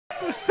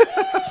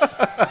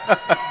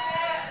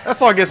That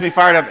song gets me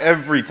fired up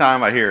every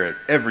time I hear it,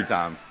 every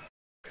time.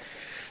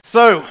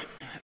 So,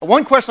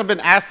 one question I've been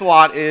asked a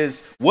lot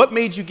is, what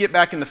made you get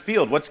back in the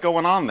field? What's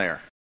going on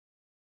there?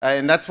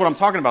 And that's what I'm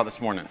talking about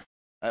this morning.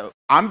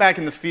 I'm back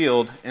in the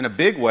field in a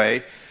big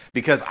way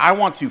because I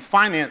want to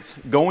finance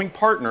going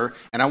partner,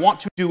 and I want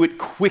to do it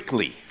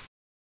quickly.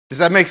 Does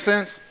that make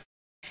sense?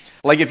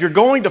 Like if you're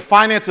going to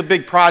finance a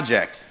big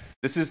project,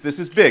 this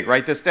is big,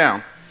 write this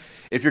down.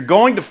 If you're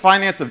going to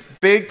finance a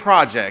big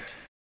project,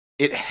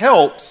 it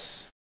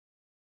helps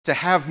to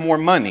have more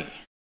money.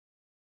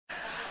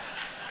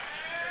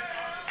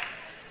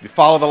 You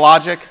follow the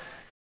logic?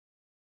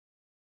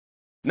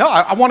 No,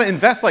 I want to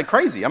invest like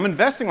crazy. I'm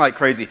investing like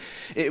crazy.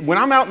 When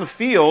I'm out in the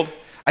field,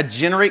 I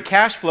generate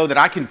cash flow that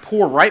I can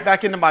pour right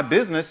back into my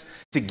business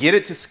to get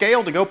it to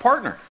scale to go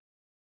partner.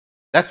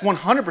 That's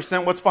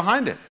 100% what's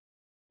behind it.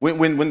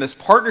 When this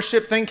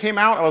partnership thing came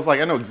out, I was like,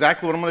 I know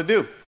exactly what I'm going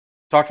to do.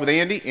 Talked with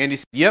Andy. Andy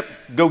said, yep,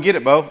 go get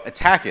it, Bo.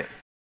 Attack it.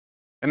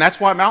 And that's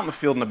why I'm out in the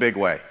field in a big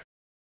way.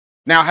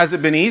 Now, has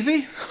it been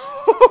easy?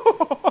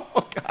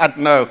 God,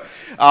 no.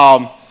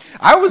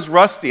 I was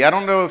rusty. I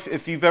don't know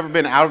if you've ever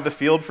been out of the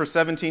field for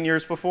 17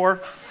 years before.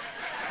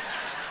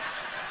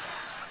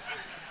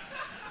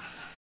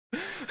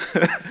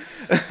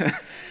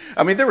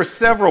 I mean, there were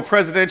several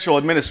presidential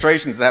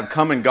administrations that have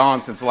come and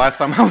gone since the last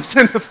time I was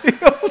in the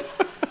field.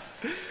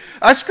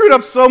 I screwed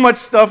up so much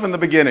stuff in the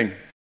beginning.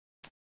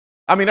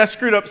 I mean, I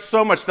screwed up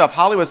so much stuff.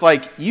 Holly was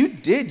like, you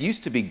did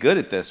used to be good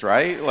at this,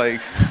 right?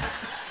 Like,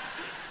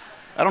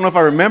 I don't know if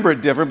I remember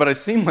it different, but it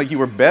seemed like you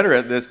were better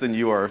at this than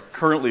you are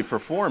currently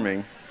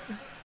performing.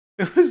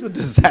 It was a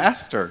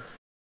disaster.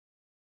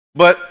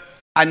 But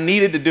I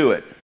needed to do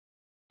it.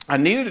 I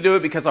needed to do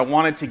it because I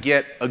wanted to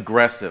get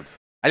aggressive.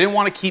 I didn't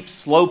want to keep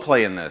slow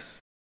playing this.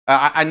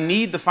 I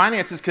need the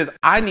finances because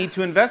I need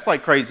to invest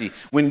like crazy.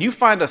 When you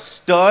find a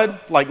stud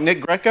like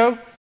Nick Greco,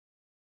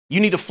 you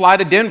need to fly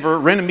to Denver,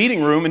 rent a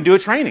meeting room, and do a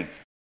training.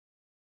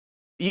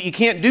 You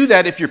can't do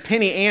that if you're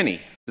Penny Annie.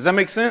 Does that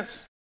make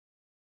sense?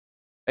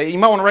 You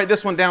might want to write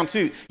this one down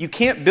too. You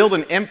can't build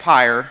an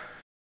empire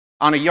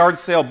on a yard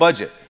sale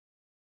budget.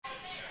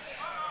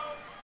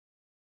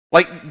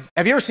 Like,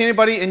 have you ever seen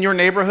anybody in your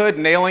neighborhood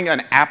nailing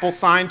an Apple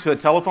sign to a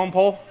telephone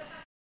pole?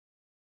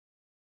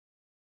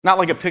 Not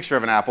like a picture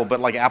of an apple, but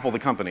like Apple the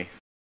company.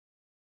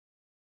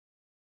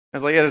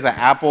 It's like, yeah, there's an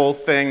Apple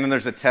thing, then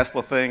there's a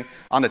Tesla thing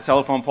on the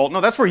telephone pole. No,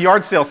 that's where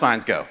yard sale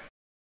signs go.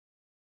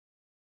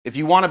 If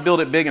you want to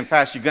build it big and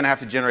fast, you're going to have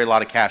to generate a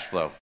lot of cash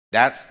flow.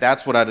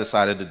 That's what I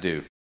decided to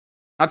do.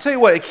 I'll tell you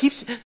what,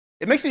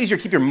 it makes it easier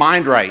to keep your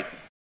mind right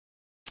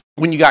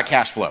when you got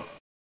cash flow.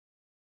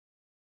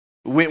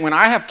 When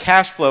I have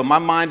cash flow, my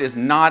mind is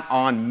not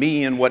on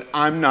me and what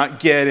I'm not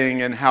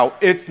getting and how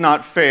it's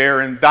not fair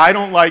and I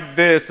don't like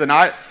this and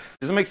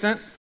does it make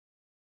sense?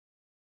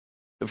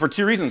 For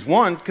two reasons.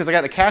 One, because I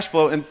got the cash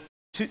flow, and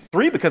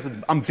three, because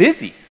I'm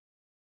busy.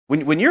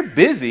 When you're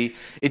busy,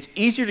 it's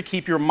easier to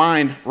keep your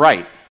mind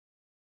right.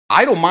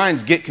 Idle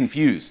minds get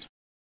confused.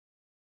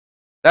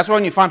 That's why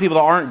when you find people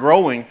that aren't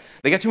growing,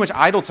 they got too much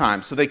idle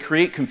time, so they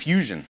create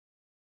confusion.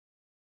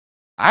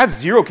 I have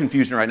zero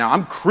confusion right now.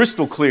 I'm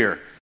crystal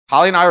clear.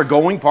 Holly and I are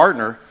going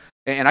partner,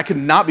 and I could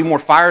not be more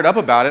fired up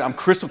about it. I'm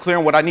crystal clear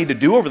on what I need to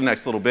do over the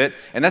next little bit,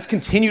 and that's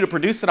continue to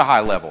produce at a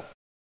high level.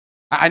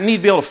 I need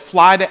to be able to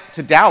fly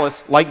to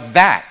Dallas like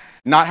that,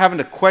 not having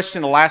to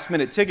question a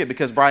last-minute ticket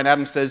because Brian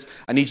Adams says,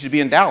 I need you to be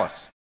in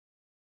Dallas.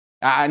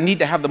 I need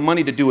to have the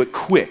money to do it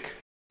quick.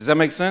 Does that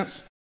make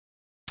sense?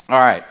 All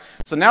right,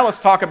 so now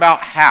let's talk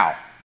about how.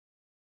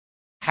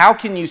 How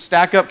can you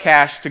stack up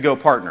cash to go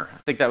partner?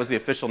 I think that was the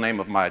official name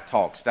of my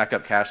talk, Stack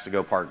Up Cash to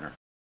Go Partner.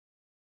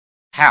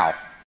 How?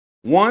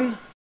 One,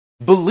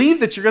 believe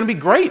that you're going to be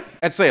great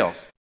at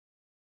sales.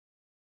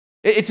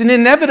 It's an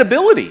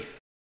inevitability.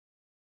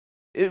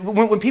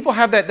 When people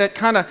have that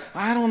kind of,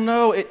 I don't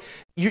know,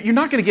 you're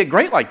not going to get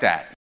great like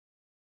that.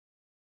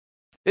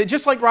 It's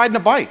just like riding a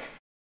bike.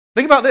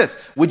 Think about this.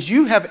 Would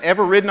you have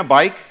ever ridden a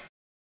bike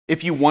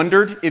if you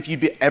wondered if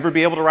you'd ever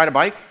be able to ride a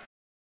bike?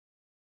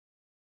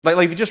 Like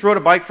if you just rode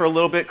a bike for a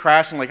little bit,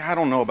 crashed, and like, I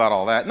don't know about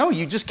all that. No,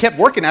 you just kept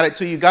working at it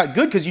till you got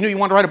good because you knew you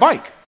wanted to ride a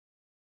bike.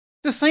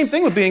 It's the same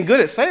thing with being good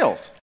at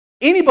sales.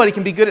 Anybody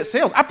can be good at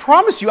sales. I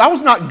promise you, I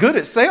was not good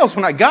at sales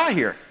when I got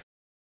here.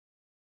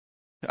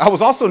 I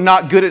was also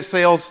not good at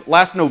sales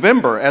last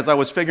November as I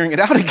was figuring it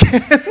out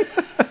again.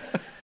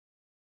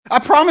 I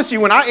promise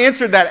you, when I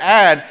answered that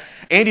ad,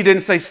 Andy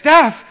didn't say,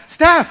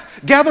 staff,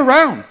 gather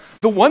round.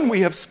 The one we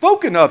have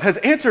spoken of has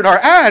answered our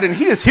ad and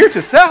he is here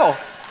to sell.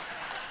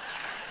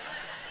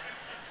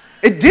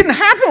 It didn't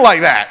happen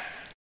like that.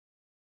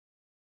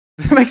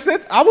 Does that make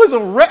sense? I was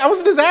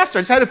a disaster.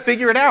 I just had to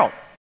figure it out.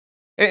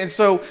 And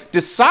so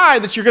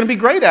decide that you're going to be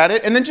great at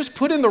it and then just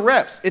put in the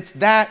reps. It's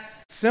that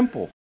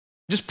simple.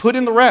 Just put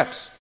in the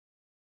reps.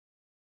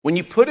 When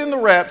you put in the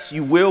reps,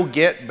 you will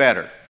get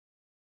better.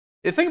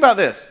 Think about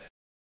this.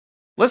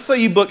 Let's say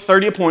you book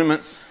 30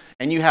 appointments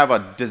and you have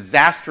a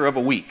disaster of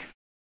a week.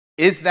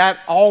 Is that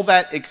all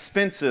that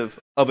expensive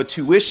of a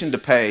tuition to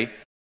pay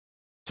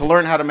to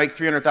learn how to make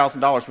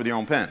 $300,000 with your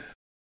own pen.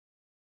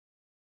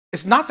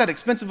 It's not that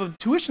expensive of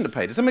tuition to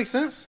pay. Does that make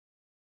sense?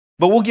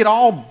 But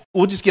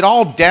we'll just get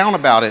all down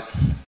about it.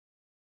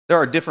 There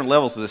are different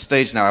levels of this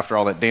stage now after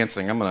all that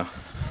dancing. I'm going to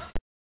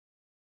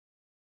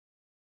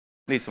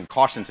need some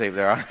caution tape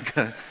there.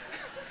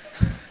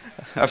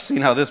 I've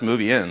seen how this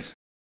movie ends.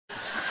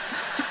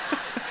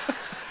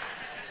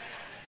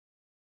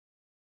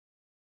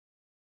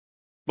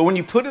 But when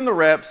you put in the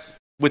reps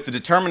with the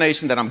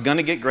determination that I'm going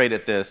to get great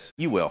at this,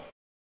 you will.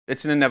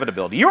 It's an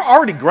inevitability. You're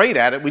already great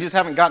at it. We just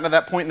haven't gotten to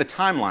that point in the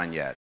timeline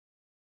yet.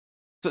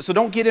 So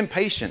don't get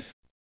impatient.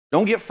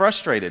 Don't get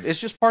frustrated.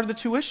 It's just part of the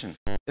tuition.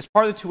 It's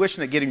part of the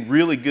tuition at getting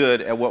really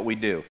good at what we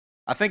do.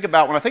 When I think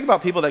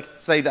about people that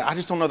say that I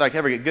just don't know that I can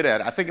ever get good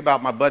at it, I think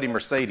about my buddy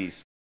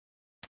Mercedes.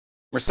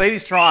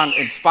 Mercedes Tron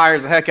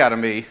inspires the heck out of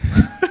me.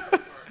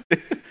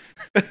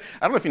 I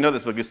don't know if you know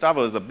this, but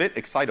Gustavo is a bit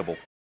excitable.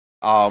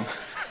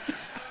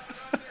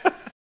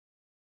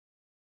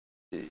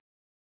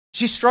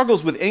 She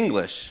struggles with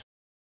English,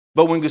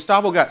 but when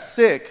Gustavo got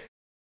sick,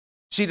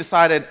 she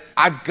decided,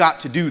 I've got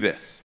to do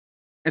this.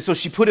 And so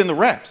she put in the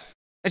reps.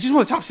 And she's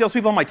one of the top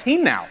salespeople on my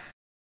team now.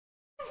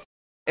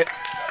 You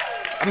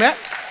know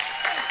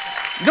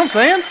what I'm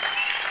saying?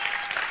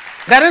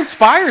 That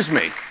inspires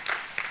me.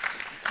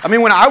 I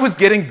mean, when I was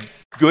getting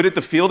good at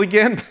the field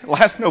again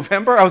last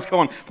November, I was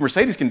going, if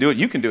Mercedes can do it,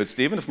 you can do it,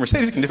 Stephen. If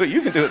Mercedes can do it,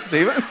 you can do it,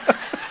 Stephen.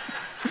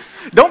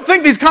 Don't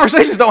think these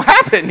conversations don't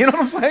happen. You know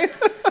what I'm saying?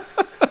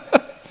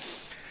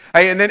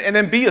 Hey, and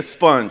then be a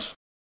sponge.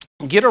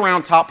 Get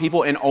around top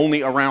people and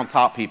only around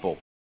top people.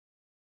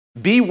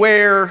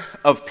 Beware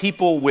of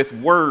people with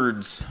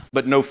words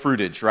but no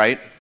fruitage, right?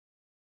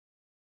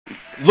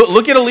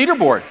 Look at a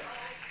leaderboard.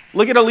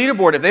 Look at a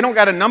leaderboard. If they don't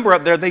got a number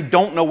up there, they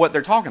don't know what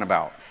they're talking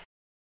about.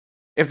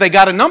 If they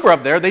got a number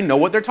up there, they know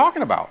what they're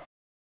talking about.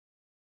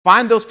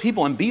 Find those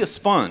people and be a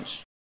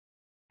sponge.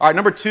 All right,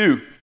 number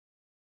 2,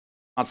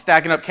 on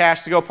stacking up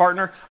cash to go,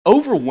 partner,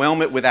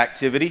 overwhelm it with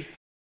activity.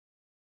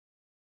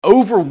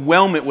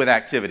 Overwhelm it with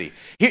activity.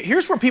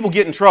 Here's where people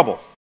get in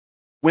trouble.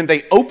 When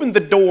they open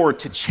the door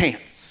to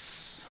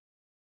chance.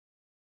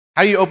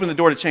 How do you open the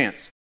door to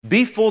chance?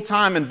 Be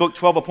full-time and book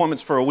 12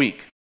 appointments for a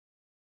week.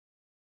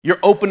 You're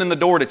opening the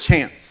door to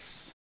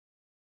chance.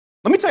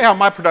 Let me tell you how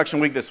my production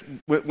week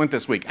went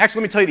this week.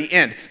 Actually, let me tell you the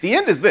end. The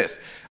end is this.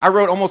 I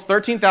wrote almost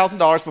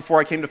 $13,000 before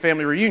I came to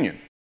family reunion.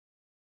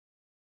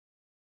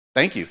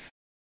 Thank you.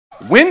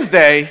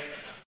 Wednesday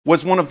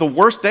was one of the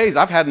worst days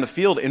I've had in the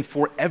field in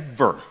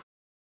forever.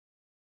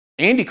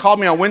 Andy called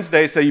me on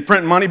Wednesday and said, you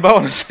printing money, Bo?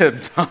 And I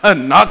said,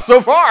 not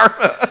so far.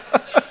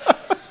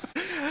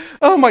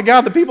 Oh my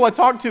God, the people I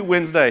talked to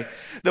Wednesday.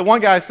 The one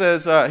guy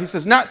says,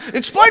 now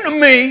explain to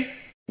me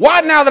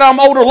why now that I'm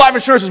older, life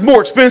insurance is more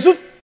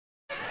expensive.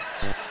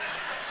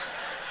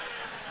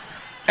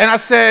 And I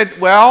said,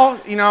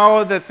 well, you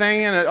know, the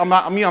thing, and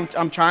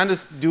I'm trying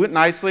to do it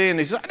nicely. And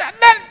he said,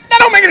 that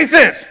don't make any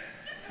sense.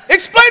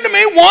 Explain to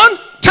me one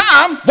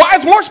time why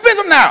it's more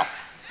expensive now.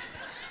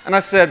 And I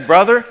said,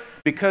 brother,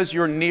 because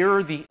you're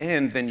nearer the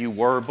end than you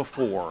were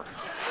before.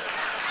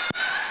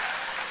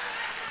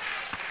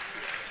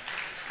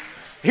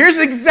 Here's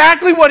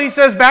exactly what he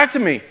says back to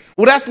me.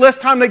 Well, that's less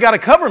time they got to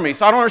cover me,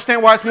 so I don't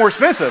understand why it's more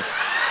expensive.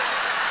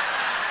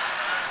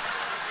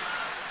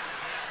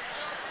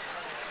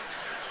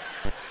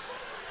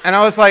 And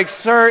I was like,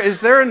 sir, is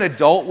there an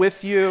adult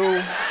with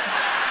you?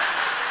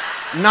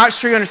 I'm not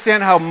sure you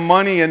understand how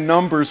money and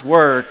numbers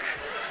work.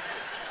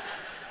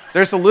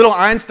 There's a little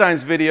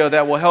Einstein's video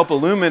that will help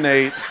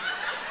illuminate.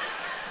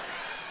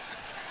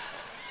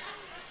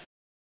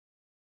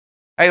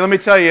 Hey, let me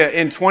tell you,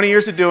 in 20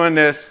 years of doing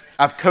this,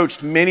 I've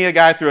coached many a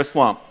guy through a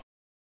slump.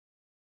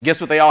 Guess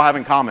what they all have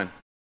in common?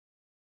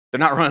 They're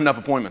not running enough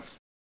appointments.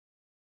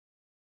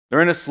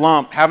 They're in a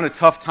slump, having a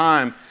tough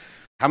time.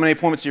 How many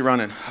appointments are you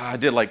running? Oh, I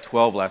did like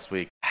 12 last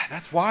week.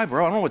 That's why,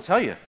 bro. I don't know what to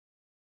tell you.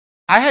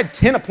 I had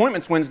 10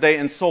 appointments Wednesday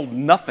and sold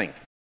nothing.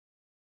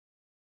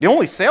 The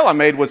only sale I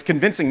made was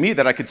convincing me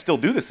that I could still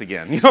do this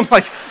again. You know,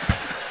 like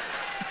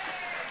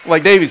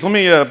Davies, let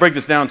me break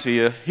this down to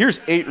you. Here's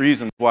 8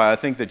 reasons why I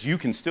think that you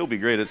can still be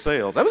great at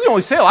sales. That was the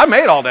only sale I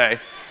made all day.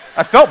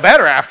 I felt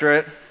better after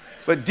it,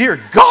 but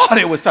dear God,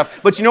 it was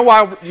tough. But you know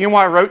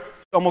why I wrote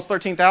almost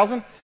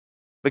 13,000?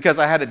 Because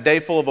I had a day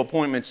full of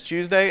appointments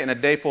Tuesday and a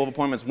day full of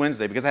appointments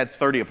Wednesday because I had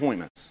 30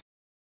 appointments.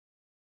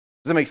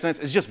 Does that make sense?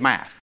 It's just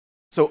math.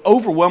 So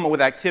overwhelm it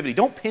with activity.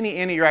 Don't penny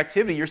ante your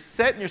activity. You're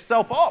setting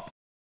yourself up.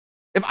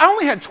 If I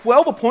only had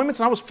 12 appointments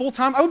and I was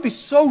full-time, I would be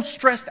so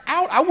stressed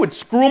out, I would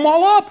screw them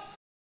all up.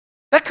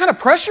 That kind of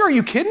pressure, are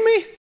you kidding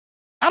me?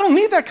 I don't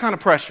need that kind of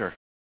pressure.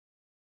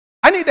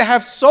 I need to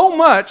have so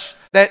much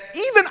that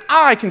even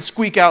I can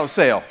squeak out a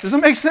sale. Does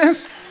that make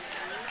sense?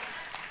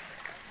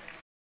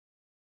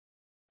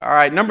 All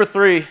right, number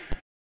 3,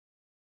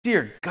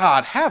 dear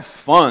God, have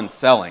fun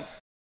selling.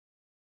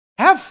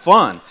 Have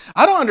fun.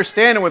 I don't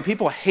understand it when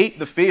people hate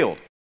the field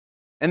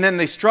and then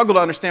they struggle to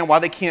understand why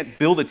they can't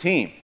build a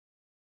team.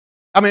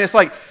 I mean, it's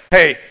like,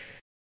 hey,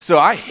 so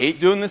I hate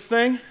doing this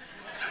thing.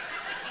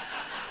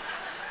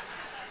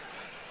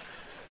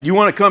 You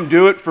want to come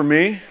do it for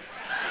me?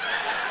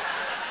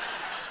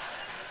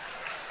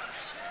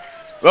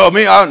 Well,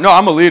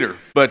 I'm a leader,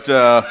 but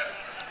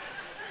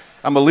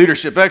I'm a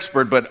leadership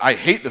expert, but I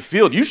hate the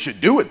field. You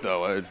should do it,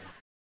 though.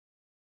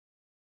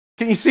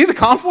 Can you see the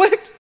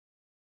conflict?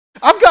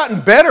 I've gotten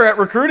better at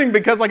recruiting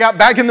because I got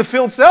back in the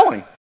field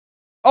selling.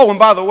 Oh, and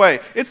by the way,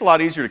 it's a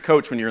lot easier to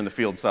coach when you're in the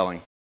field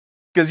selling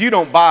because you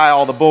don't buy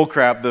all the bull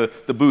crap, the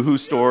boo-hoo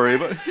story,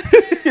 but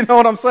you know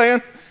what I'm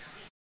saying?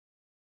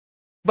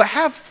 But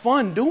have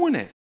fun doing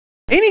it.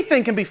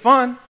 Anything can be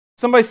fun.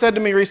 Somebody said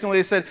to me recently,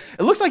 they said,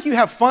 it looks like you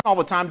have fun all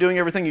the time doing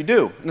everything you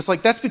do. And it's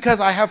like, that's because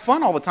I have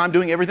fun all the time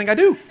doing everything I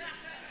do.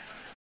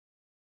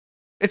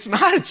 It's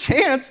not a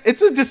chance,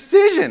 it's a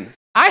decision.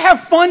 I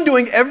have fun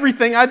doing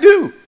everything I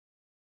do.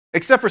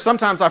 Except for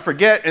sometimes I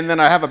forget and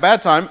then I have a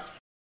bad time.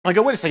 I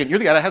go, wait a second, you're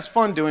the guy that has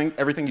fun doing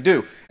everything you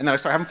do. And then I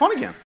start having fun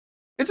again.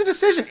 It's a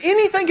decision.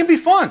 Anything can be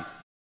fun.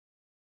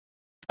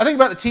 I think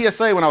about the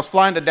TSA when I was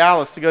flying to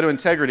Dallas to go to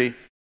Integrity.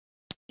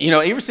 You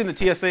know, you ever seen the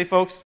TSA,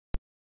 folks?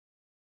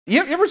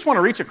 You ever just want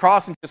to reach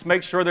across and just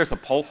make sure there's a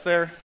pulse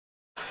there?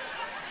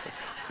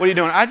 What are you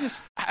doing?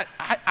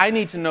 I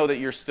need to know that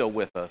you're still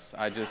with us.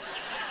 It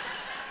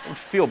would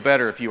feel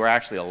better if you were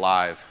actually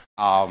alive.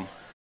 You know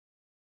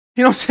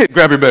what I'm saying?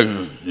 Grab your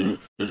bag.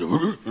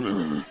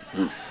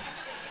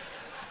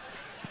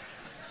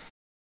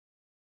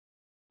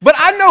 But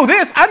I know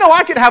this. I know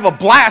I could have a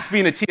blast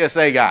being a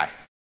TSA guy.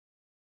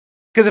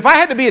 Because if I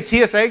had to be a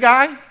TSA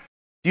guy, do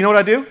you know what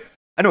I'd do?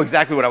 I know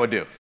exactly what I would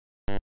do.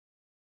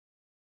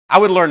 I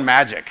would learn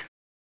magic.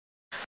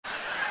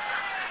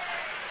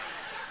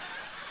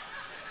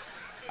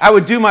 I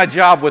would do my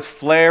job with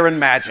flair and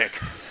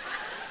magic.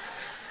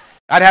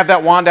 I'd have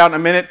that wand out in a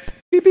minute.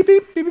 Beep, beep,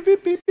 beep, beep,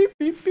 beep, beep, beep,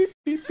 beep, beep,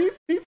 beep, beep,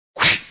 beep.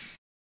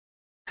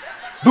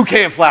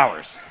 Bouquet of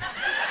flowers.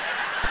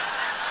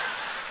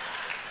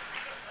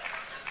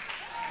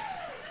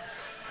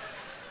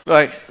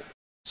 Like,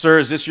 sir,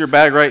 is this your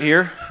bag right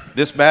here?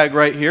 This bag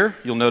right here?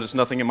 You'll notice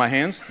nothing in my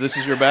hands. This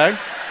is your bag.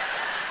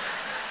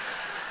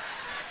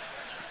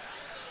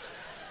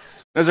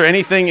 Is there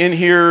anything in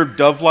here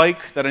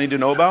dove-like that I need to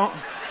know about?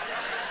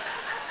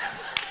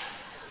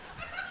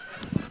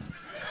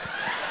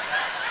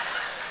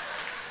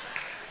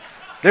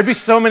 There'd be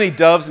so many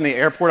doves in the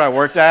airport I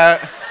worked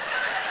at.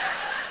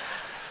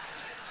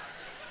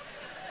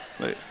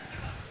 Wait.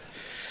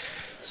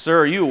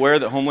 Sir, are you aware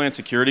that Homeland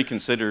Security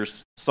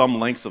considers some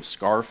lengths of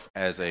scarf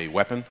as a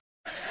weapon?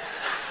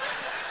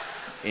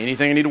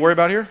 Anything I need to worry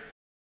about here?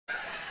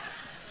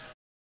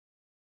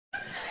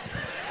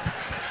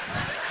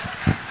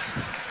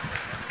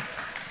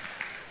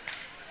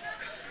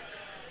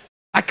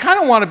 I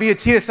kind of want to be a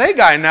TSA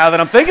guy now that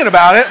I'm thinking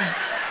about it.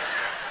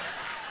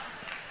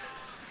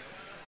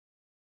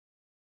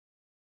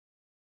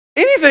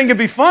 Anything can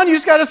be fun. You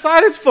just got to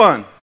decide it's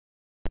fun.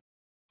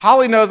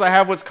 Holly knows I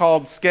have what's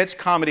called sketch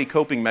comedy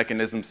coping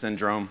mechanism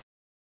syndrome.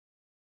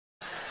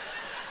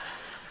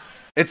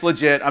 It's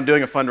legit. I'm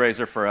doing a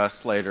fundraiser for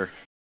us later.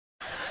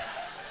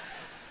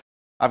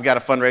 I've got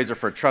a fundraiser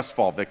for trust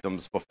fall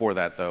victims before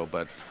that, though,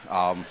 but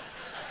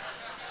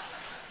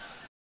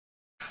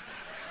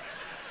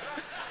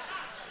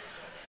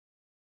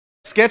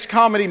sketch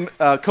comedy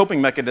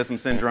coping mechanism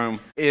syndrome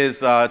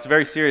is it's a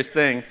very serious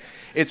thing.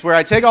 It's where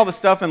I take all the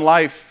stuff in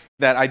life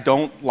that I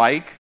don't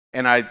like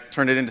and I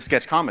turn it into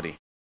sketch comedy.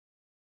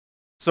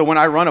 So when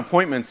I run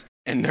appointments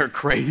and they're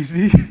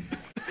crazy,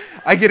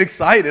 I get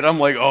excited. I'm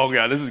like, oh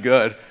God, this is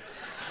good.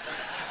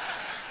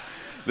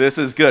 This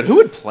is good. Who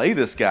would play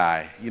this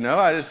guy? You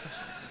know, this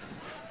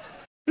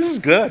is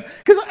good.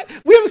 Because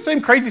we have the same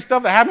crazy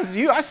stuff that happens to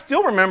you. I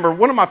still remember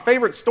one of my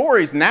favorite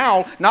stories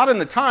now, not in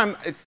the time.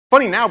 It's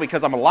funny now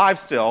because I'm alive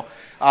still.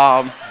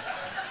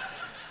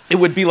 It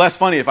would be less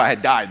funny if I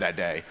had died that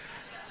day.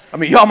 I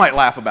mean, y'all might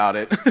laugh about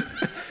it.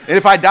 And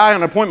if I die on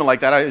an appointment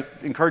like that, I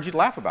encourage you to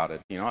laugh about it.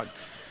 You know, it'd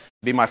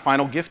be my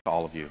final gift to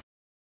all of you.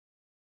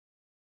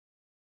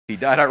 He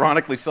died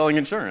ironically selling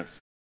insurance.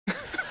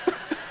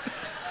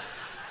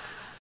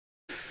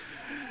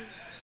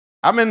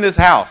 I'm in this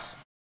house,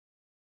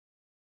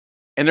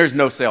 and there's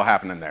no sale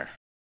happening there.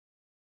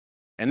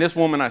 And this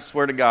woman, I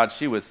swear to God,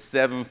 she was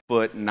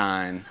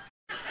 7'9",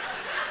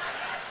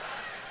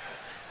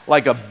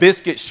 like a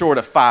biscuit short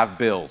of 5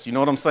 bills. You know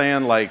what I'm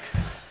saying? Like,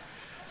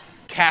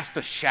 cast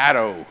a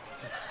shadow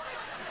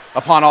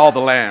upon all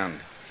the land.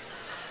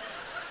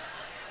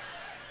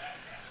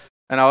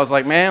 And I was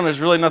like, man, there's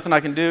really nothing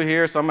I can do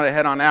here, so I'm going to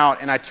head on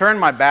out. And I turned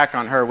my back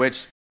on her,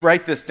 which,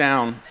 write this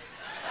down.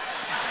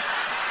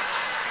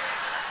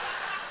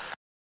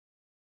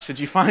 Should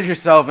you find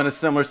yourself in a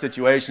similar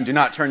situation, do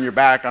not turn your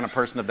back on a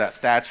person of that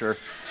stature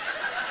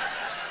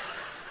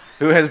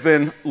who has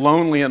been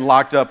lonely and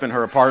locked up in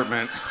her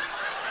apartment.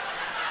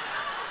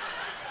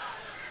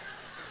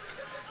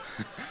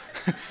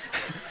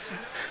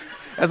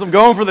 As I'm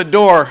going for the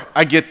door,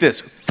 I get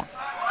this.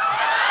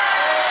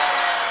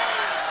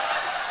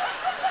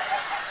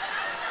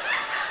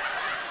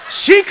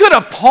 She could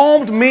have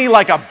palmed me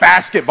like a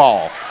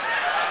basketball.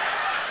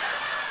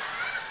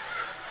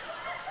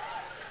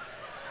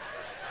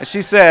 And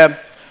she said,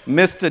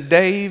 Mr.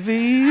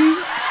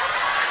 Davies,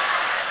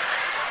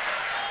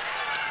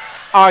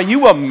 are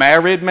you a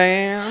married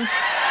man?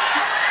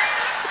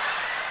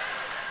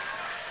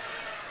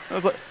 I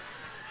was like,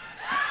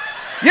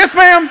 yes,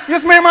 ma'am.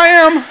 Yes, ma'am, I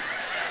am.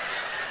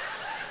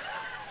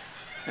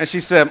 And she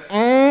said,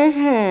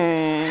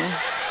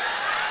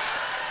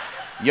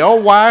 your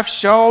wife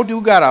sure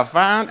do got a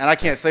fine, and I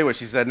can't say what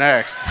she said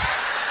next.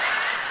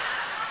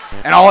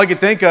 And all I could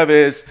think of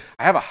is,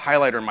 I have a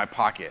highlighter in my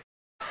pocket.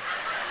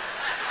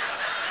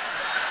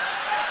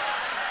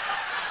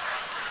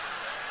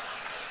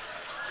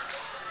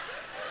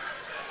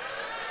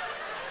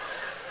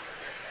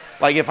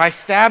 Like, if I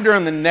stabbed her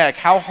in the neck,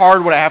 how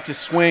hard would I have to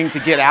swing to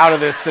get out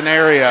of this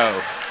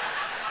scenario?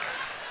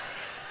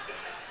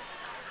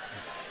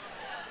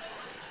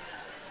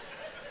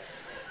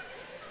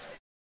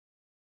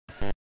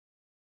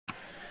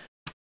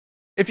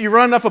 If you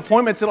run enough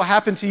appointments, it'll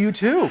happen to you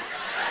too.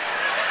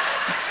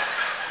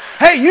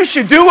 Hey, you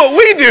should do what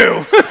we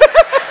do.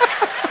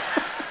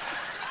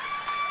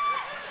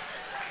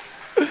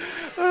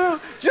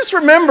 Just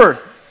remember,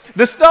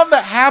 the stuff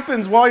that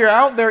happens while you're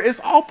out there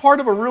is all part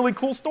of a really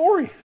cool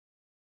story.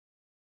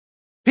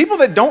 People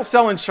that don't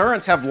sell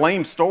insurance have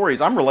lame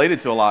stories. I'm related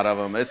to a lot of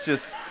them. It's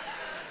just,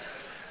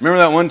 remember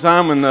that one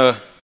time when I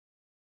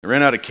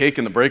ran out of cake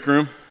in the break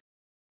room?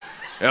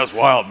 That was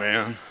wild,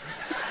 man.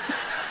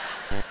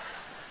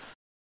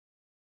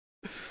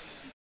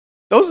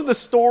 Those are the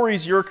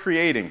stories you're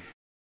creating.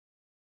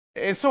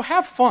 And so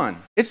have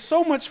fun. It's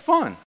so much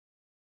fun.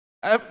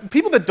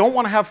 People that don't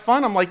want to have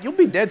fun, I'm like, you'll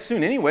be dead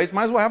soon anyways.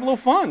 Might as well have a little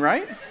fun,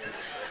 right?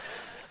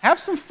 Have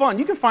some fun.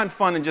 You can find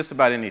fun in just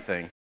about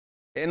anything.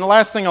 And the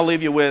last thing I'll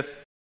leave you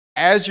with,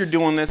 as you're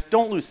doing this,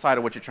 don't lose sight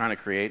of what you're trying to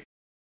create.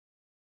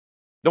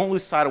 Don't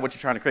lose sight of what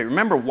you're trying to create.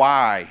 Remember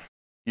why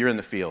you're in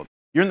the field.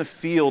 You're in the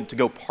field to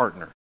go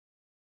partner.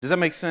 Does that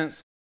make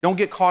sense? Don't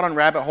get caught on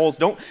rabbit holes.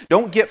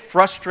 Don't get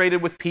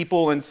frustrated with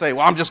people and say,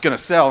 well, I'm just going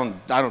to sell and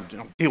I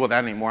don't deal with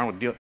that anymore.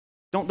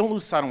 Don't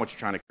lose sight on what you're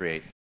trying to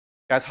create.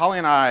 Guys, Holly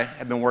and I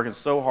have been working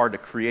so hard to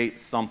create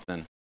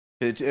something.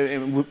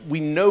 We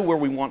know where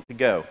we want to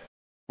go.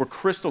 We're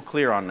crystal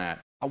clear on that.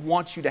 I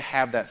want you to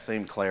have that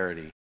same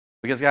clarity.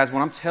 Because, guys,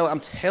 when I'm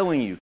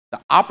telling you,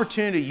 the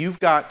opportunity you've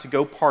got to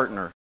go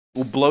partner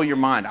will blow your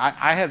mind.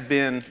 I have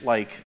been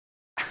like,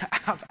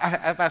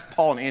 I've asked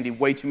Paul and Andy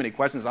way too many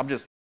questions. I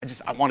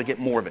want to get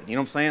more of it. You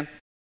know what I'm saying?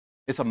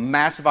 It's a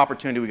massive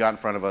opportunity we got in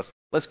front of us.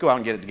 Let's go out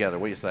and get it together.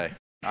 What do you say?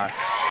 All right.